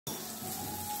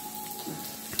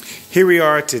Here we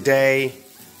are today,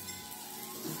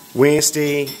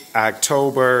 Wednesday,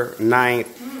 October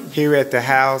 9th, here at the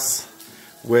house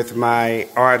with my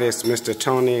artist, Mr.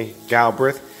 Tony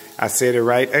Galbreath. I said it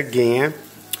right again.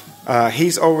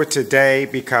 He's over today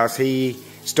because he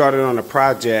started on a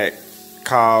project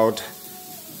called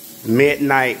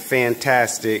Midnight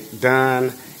Fantastic,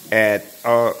 done at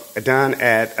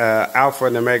Alpha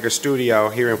and Omega Studio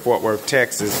here in Fort Worth,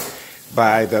 Texas,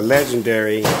 by the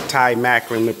legendary Ty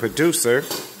Macklin, the producer,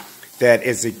 that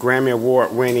is a Grammy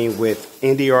Award winning with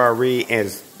NDRE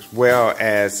as well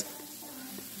as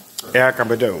Erykah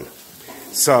Badu.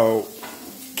 So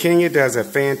Kenya does a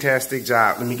fantastic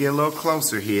job. Let me get a little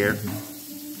closer here.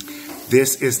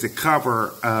 This is the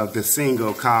cover of the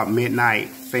single called Midnight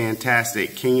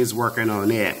Fantastic. Kenya's working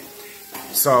on it.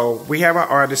 So we have our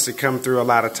artists that come through a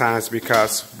lot of times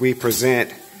because we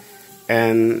present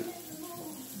and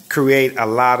create a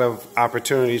lot of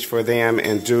opportunities for them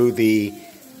and do the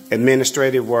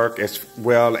administrative work as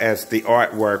well as the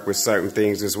artwork with certain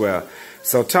things as well.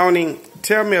 So Tony,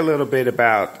 tell me a little bit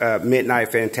about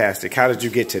Midnight Fantastic. How did you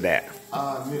get to that?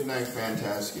 Midnight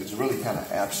Fantastic is really kind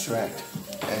of abstract,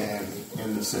 and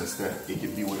in the sense that it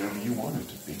can be whatever you want it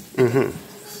to be.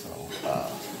 So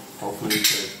hopefully it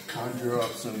could conjure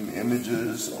up some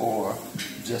images or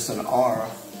just an aura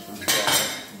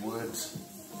that would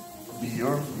be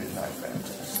your Midnight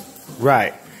Fantastic.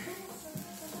 Right.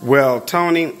 Well,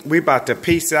 Tony, we about to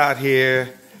peace out here.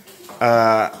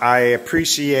 I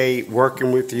appreciate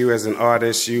working with you as an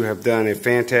artist. You have done a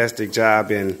fantastic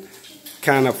job in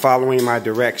kind of following my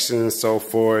direction and so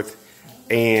forth.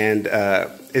 And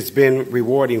it's been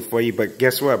rewarding for you. But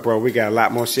guess what, bro? We got a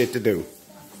lot more shit to do.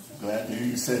 Glad to hear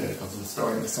you say that, because it's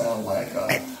starting to sound like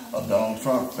a Donald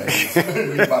Trump face.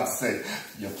 You're about to say,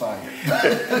 you're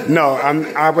fired. No,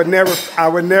 I would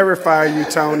never fire you,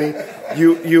 Tony.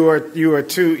 You are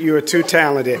too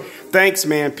talented. Thanks,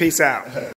 man. Peace out.